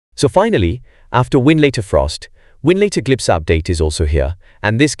So finally, after Winlator Frost, Winlator Glibc update is also here,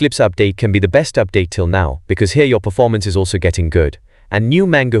 and this Glibc update can be the best update till now, because here your performance is also getting good. And new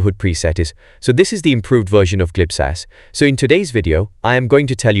Mango Hood preset is, so this is the improved version of Glibc. So in today's video, I am going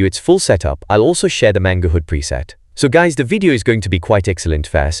to tell you its full setup. I'll also share the Mango Hood preset. So guys, the video is going to be quite excellent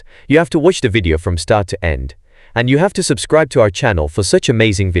fast. You have to watch the video from start to end. And you have to subscribe to our channel for such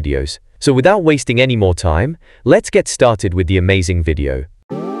amazing videos. So without wasting any more time, let's get started with the amazing video.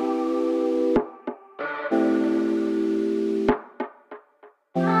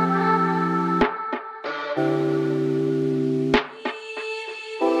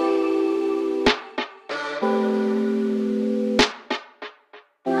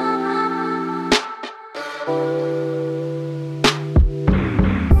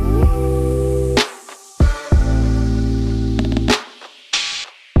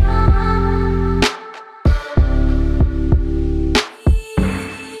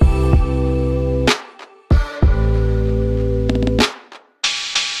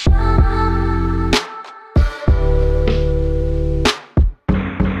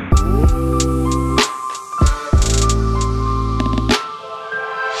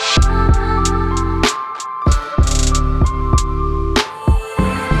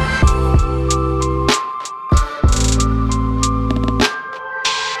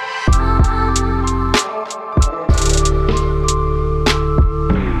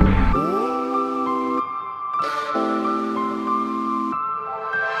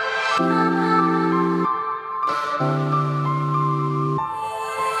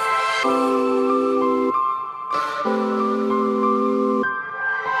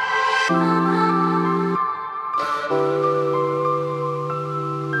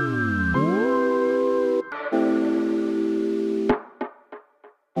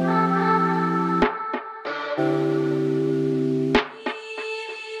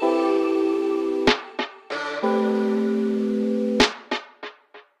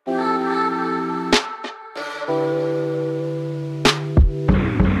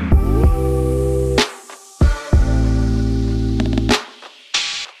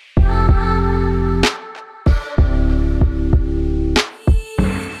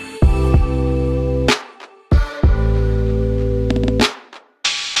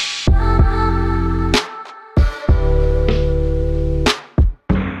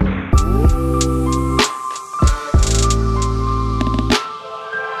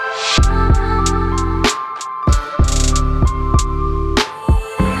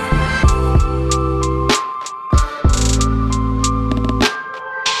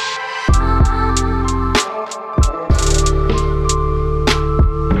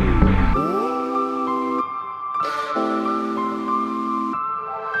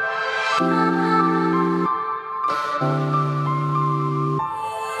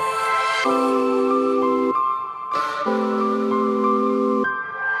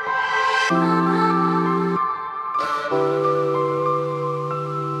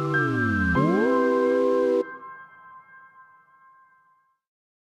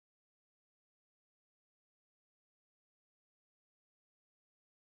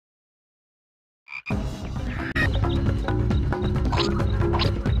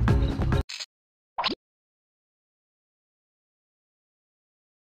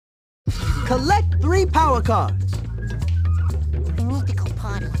 Collect 3 power cards. I need to go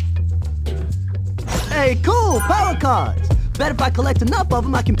potty. Hey, cool! Power cards! Bet if I collect enough of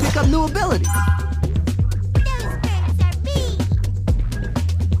them, I can pick up new abilities. Those cards are me.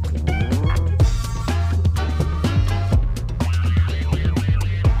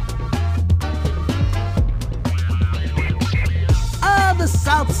 Ah, the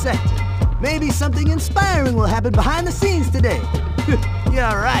South Sector. Maybe something inspiring will happen behind the scenes today.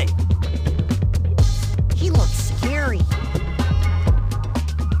 Yeah, right. He looks scary.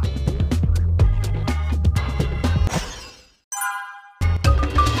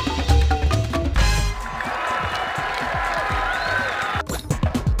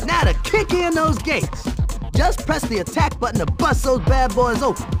 Now to kick in those gates. Just press the attack button to bust those bad boys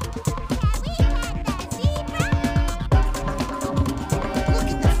open. Look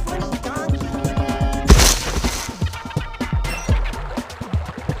at the funny donkey.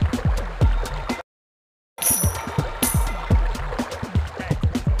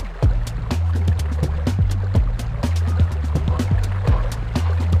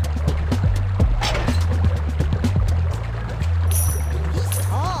 He's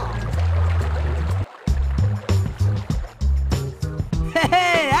tall.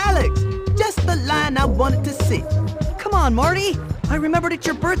 Hey, Alex! Just the line I wanted to see. Come on, Marty. I remembered it's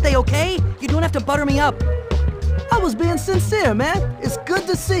your birthday, okay? You don't have to butter me up. I was being sincere, man. It's good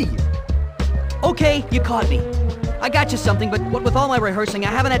to see you. Okay, you caught me. I got you something, but what with all my rehearsing, I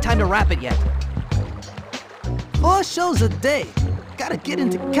haven't had time to wrap it yet. 4 shows a day. Gotta get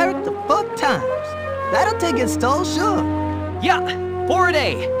into character 4 times. That'll take its toll, sure. Yeah, 4 a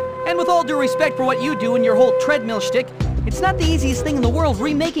day. And with all due respect for what you do and your whole treadmill shtick, it's not the easiest thing in the world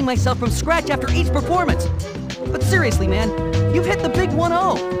remaking myself from scratch after each performance. But seriously, man, you've hit the big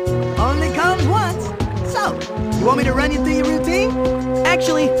 1-0. Only comes once. So, you want me to run you through your routine?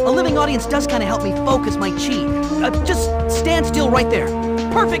 Actually, a living audience does kind of help me focus my chi. Just stand still right there.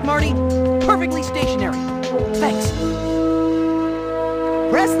 Perfect, Marty. Perfectly stationary. Thanks.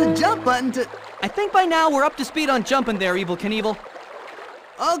 Press the jump button to... I think by now we're up to speed on jumping there, Evel Knievel.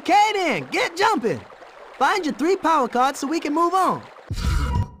 Okay then, get jumping. Find your 3 power cards so we can move on.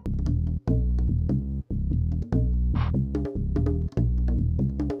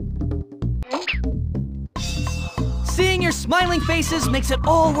 Seeing your smiling faces makes it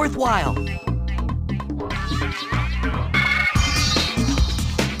all worthwhile.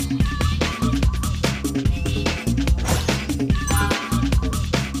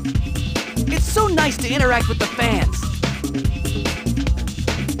 It's so nice to interact with the fans.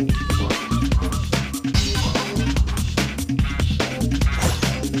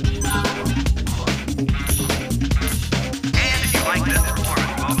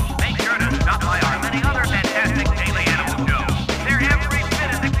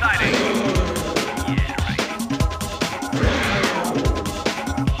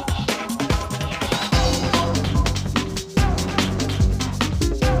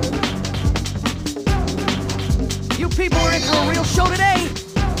 People are in for a real show today!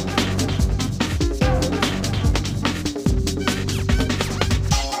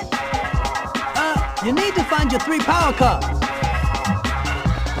 You need to find your 3 power cards.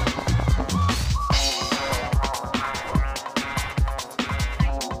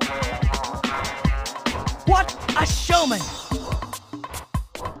 What a showman!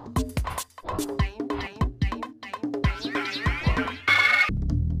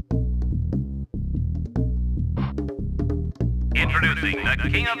 Introducing the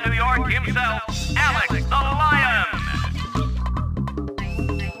King of New York himself, Alex the Lion!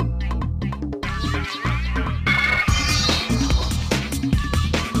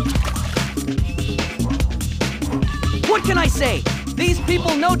 What can I say? These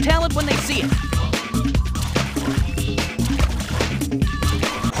people know talent when they see it.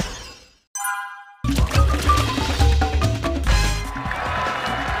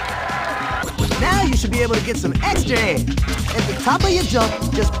 Now you should be able to get some extra air. At the top of your jump,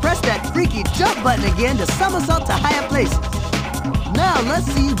 just press that freaky jump button again to somersault to higher places. Now let's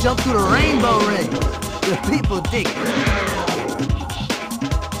see you jump through the rainbow ring. The people dig it.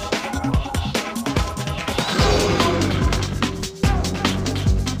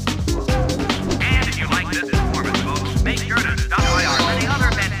 And if you like this performance, folks, make sure to stop by our many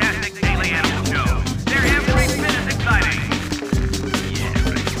other fantastic daily animal shows. They're every bit as exciting.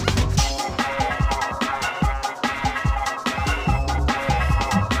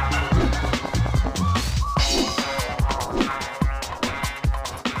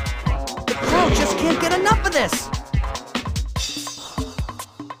 Just can't get enough of this!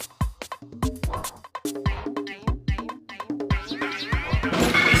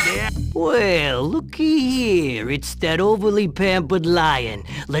 Well, looky here. It's that overly pampered lion.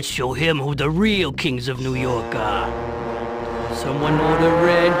 Let's show him who the real kings of New York are. Someone order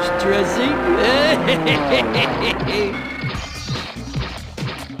ranch dressing?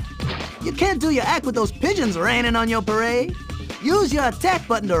 You can't do your act with those pigeons raining on your parade. Use your attack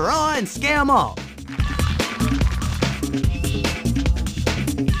button to roar and scare them off.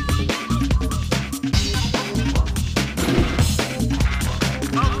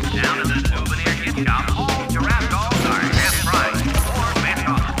 Folks, down at the souvenir gift shop, all giraffe dogs are half price or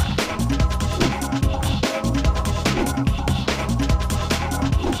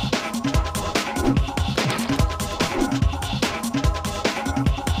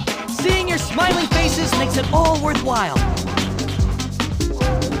Seeing your smiling faces makes it all worthwhile.